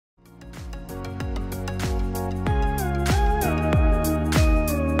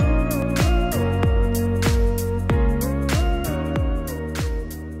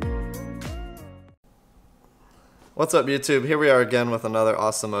What's up YouTube? Here we are again with another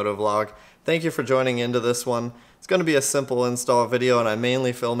Awesomoto vlog. Thank you for joining into this one. It's going to be a simple install video, and I'm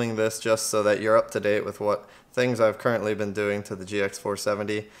mainly filming this just so that you're up to date with what things I've currently been doing to the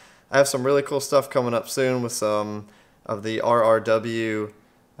GX470. I have some really cool stuff coming up soon with some of the RRW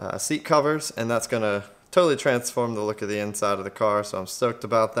seat covers, and that's going to totally transform the look of the inside of the car, so I'm stoked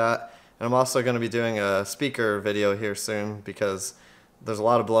about that. And I'm also going to be doing a speaker video here soon because there's a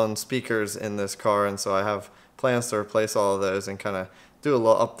lot of blown speakers in this car, and so I have plans to replace all of those and kind of do a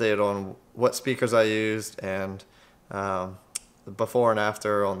little update on what speakers I used and the before and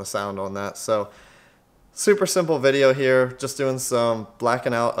after on the sound on that. So super simple video here, just doing some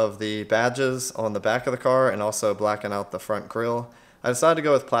blacking out of the badges on the back of the car and also blacking out the front grille. I decided to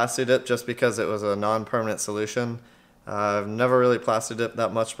go with Plasti Dip just because it was a non-permanent solution. I've never really Plasti Dipped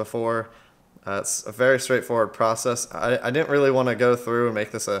that much before. It's a very straightforward process. I didn't really want to go through and make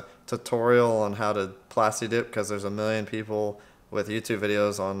this a tutorial on how to Plasti Dip because there's a million people with YouTube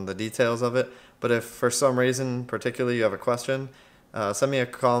videos on the details of it. But if for some reason particularly you have a question, send me a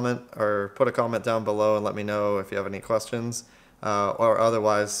comment or put a comment down below and let me know if you have any questions. Or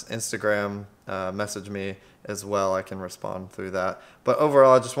otherwise Instagram message me as well. I can respond through that. But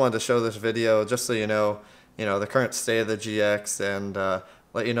overall I just wanted to show this video just so you know the current state of the GX and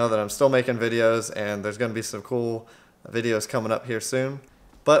let you know that I'm still making videos and there's going to be some cool videos coming up here soon.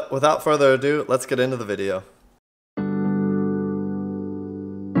 But without further ado, let's get into the video.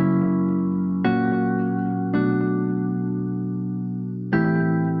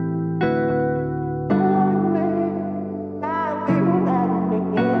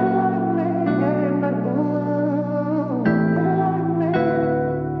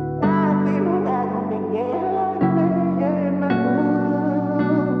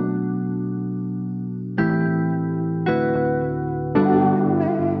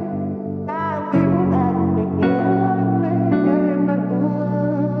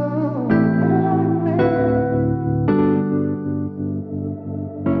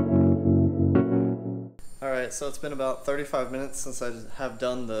 So it's been about 35 minutes since I have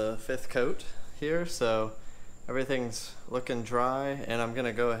done the 5th coat here, so everything's looking dry and I'm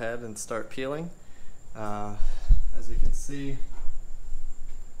gonna go ahead and start peeling. As you can see,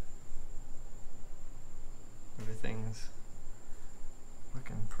 everything's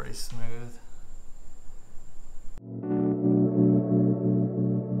looking pretty smooth.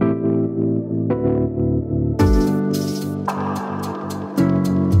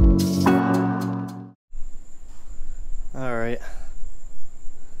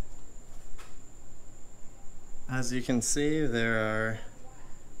 As you can see, there are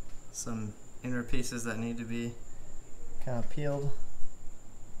some inner pieces that need to be kind of peeled.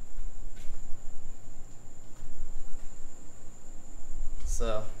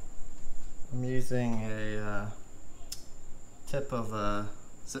 So I'm using a tip of a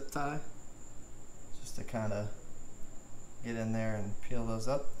zip tie just to kind of get in there and peel those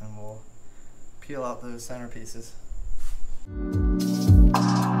up, and we'll peel out those center pieces.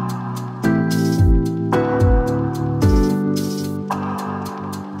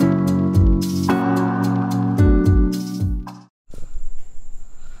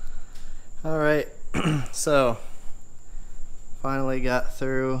 Alright, so finally got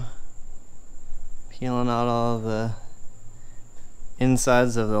through peeling out all the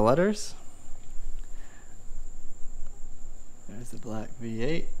insides of the letters. There's the black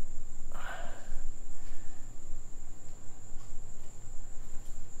V8.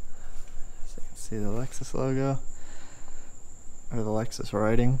 So you can see the Lexus logo, or the Lexus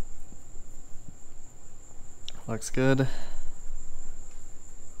writing. Looks good.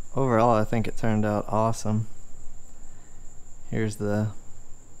 Overall, I think it turned out awesome. Here's the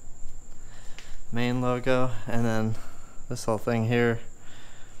main logo, and then this whole thing here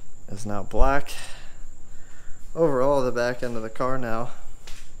is now black. Overall, the back end of the car now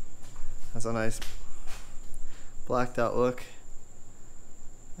has a nice blacked out look.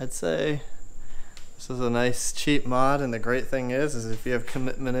 I'd say this is a nice cheap mod, and the great thing is if you have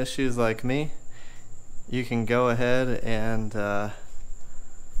commitment issues like me, you can go ahead and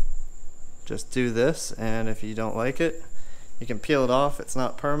just do this, and if you don't like it, you can peel it off. It's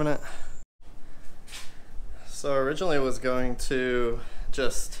not permanent. So originally I was going to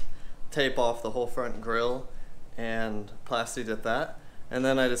just tape off the whole front grille and Plasti Dip that, and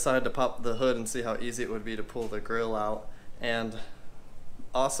then I decided to pop the hood and see how easy it would be to pull the grille out, and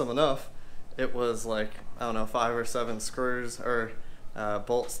awesome enough, it was like, I don't know, 5 or 7 screws or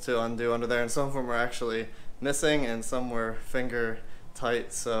bolts to undo under there, and some of them were actually missing and some were finger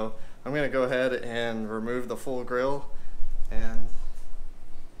tight. So I'm going to go ahead and remove the full grille and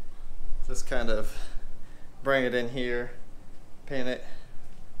just kind of bring it in here, paint it,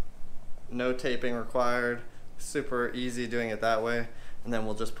 no taping required, super easy doing it that way, and then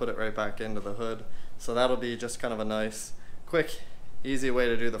we'll just put it right back into the hood. So that'll be just kind of a nice, quick, easy way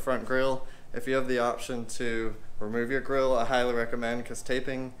to do the front grille. If you have the option to remove your grille, I highly recommend, because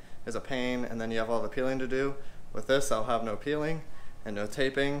taping is a pain and then you have all the peeling to do. With this, I'll have no peeling and no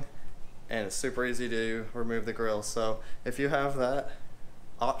taping, and it's super easy to remove the grille. So if you have that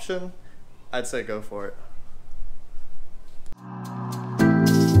option, I'd say go for it.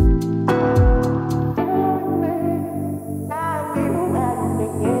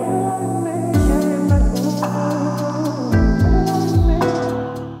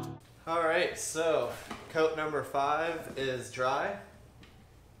 Alright, so coat number 5 is dry.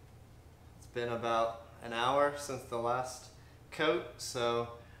 It's been about an hour since the last coat, so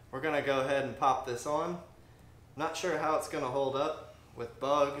we're going to go ahead and pop this on. Not sure how it's going to hold up with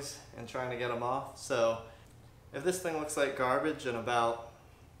bugs and trying to get them off, so if this thing looks like garbage in about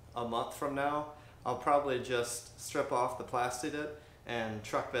a month from now, I'll probably just strip off the Plasti Dip and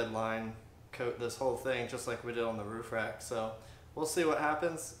truck bed line coat this whole thing just like we did on the roof rack. So we'll see what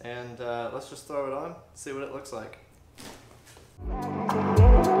happens, and let's just throw it on, see what it looks like.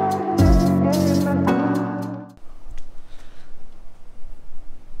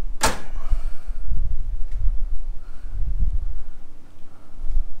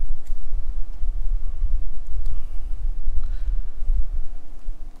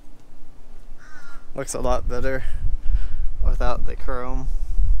 Looks a lot better without the chrome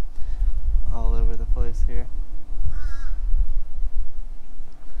all over the place here.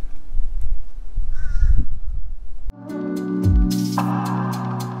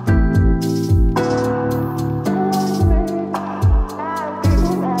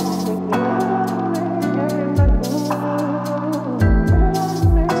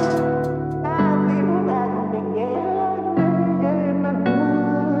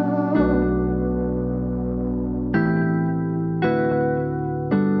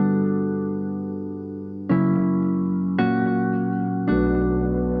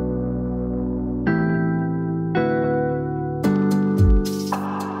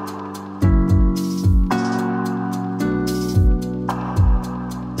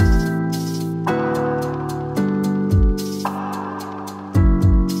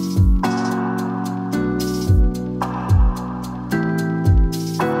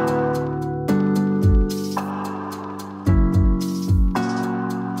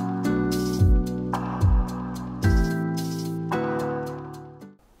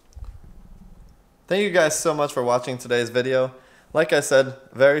 Thank you guys so much for watching today's video. Like I said,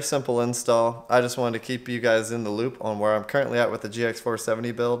 very simple install. I just wanted to keep you guys in the loop on where I'm currently at with the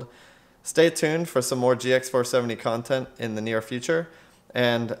GX470 build. Stay tuned for some more GX470 content in the near future.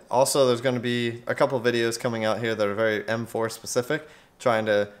 And also there's going to be a couple videos coming out here that are very M4 specific, trying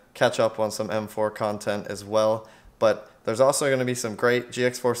to catch up on some M4 content as well. But there's also going to be some great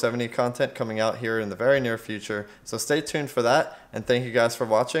GX470 content coming out here in the very near future. So stay tuned for that, and thank you guys for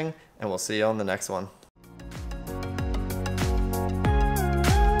watching, and we'll see you on the next one.